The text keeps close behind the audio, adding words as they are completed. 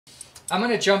I'm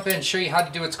going to jump in and show you how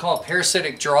to do what's called a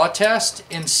parasitic draw test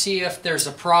and see if there's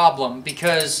a problem,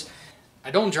 because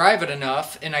I don't drive it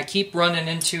enough and I keep running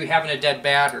into having a dead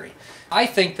battery. I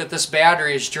think that this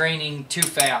battery is draining too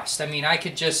fast. I mean, I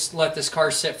could just let this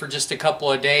car sit for just a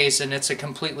couple of days and it's a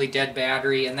completely dead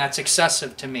battery, and that's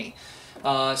excessive to me.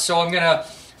 So I'm going to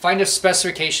find a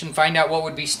specification, find out what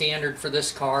would be standard for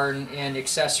this car, and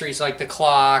accessories like the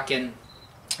clock and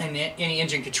any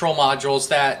engine control modules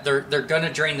that they're going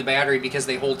to drain the battery because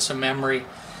they hold some memory.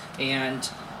 And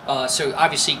so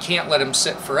obviously you can't let them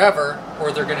sit forever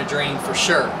or they're going to drain for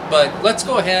sure. But let's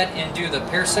go ahead and do the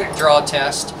parasitic draw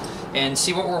test and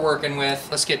see what we're working with.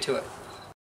 Let's get to it.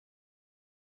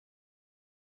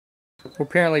 Well,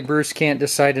 apparently Bruce can't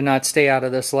decide to not stay out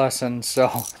of this lesson,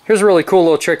 so here's a really cool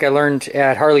little trick I learned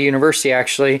at Harley University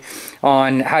actually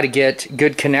on how to get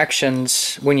good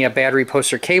connections when you have battery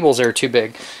posts or cables that are too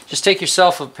big. Just take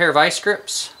yourself a pair of vice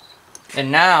grips,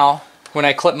 and now when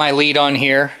I clip my lead on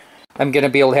here, I'm going to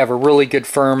be able to have a really good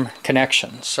firm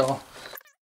connection. So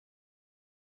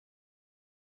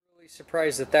really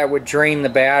surprised that would drain the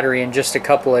battery in just a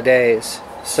couple of days.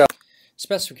 So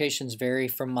specifications vary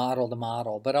from model to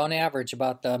model, but on average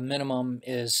about the minimum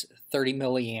is 30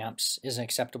 milliamps is an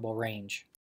acceptable range.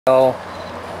 So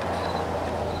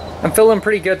I'm feeling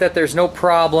pretty good that there's no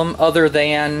problem other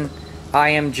than I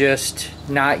am just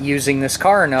not using this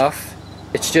car enough.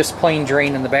 It's just plain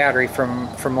draining the battery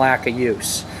from lack of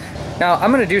use. Now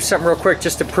I'm going to do something real quick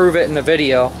just to prove it in the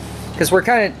video, because we're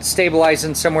kind of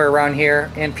stabilizing somewhere around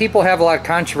here and people have a lot of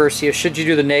controversy of should you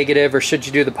do the negative or should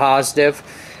you do the positive.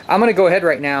 I'm going to go ahead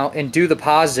right now and do the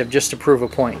positive just to prove a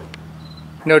point.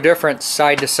 No difference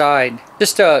side to side.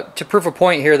 Just to prove a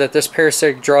point here that this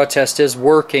parasitic draw test is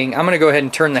working, I'm going to go ahead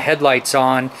and turn the headlights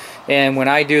on, and when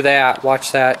I do that,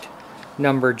 watch that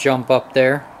number jump up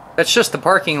there. That's just the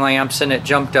parking lamps, and it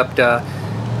jumped up to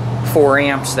 4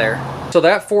 amps there. So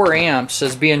that 4 amps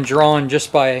is being drawn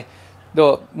just by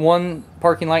the one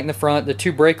parking light in the front, the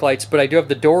 2 brake lights, but I do have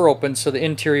the door open so the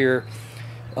interior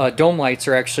dome lights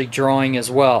are actually drawing as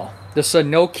well. This is a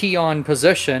no key on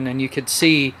position and you could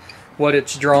see what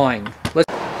it's drawing.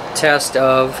 Let's test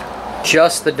of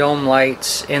just the dome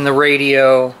lights and the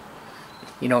radio,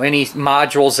 you know, any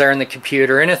modules there in the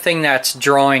computer, anything that's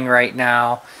drawing right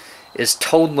now is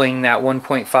totaling that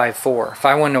 1.54. If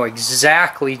I want to know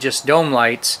exactly just dome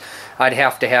lights, I'd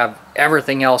have to have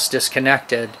everything else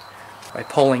disconnected by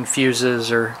pulling fuses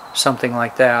or something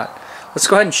like that. Let's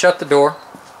go ahead and shut the door.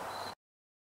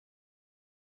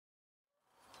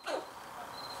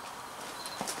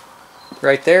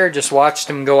 Right there, just watched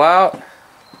them go out,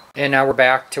 and now we're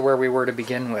back to where we were to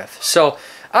begin with. So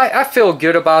I feel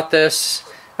good about this.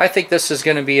 I think this is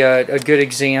going to be a good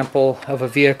example of a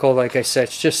vehicle, like I said,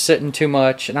 it's just sitting too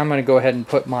much, and I'm going to go ahead and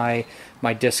put my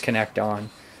disconnect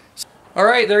on.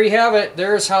 Alright, there you have it.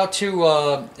 There's how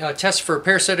to test for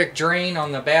parasitic drain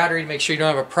on the battery to make sure you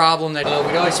don't have a problem. We'd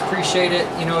always appreciate it.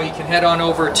 You know, you can head on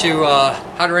over to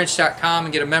howtowrench.com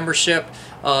and get a membership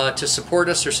to support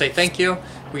us or say thank you.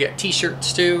 We got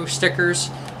t-shirts too, stickers.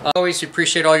 Always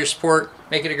appreciate all your support.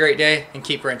 Make it a great day and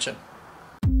keep wrenching.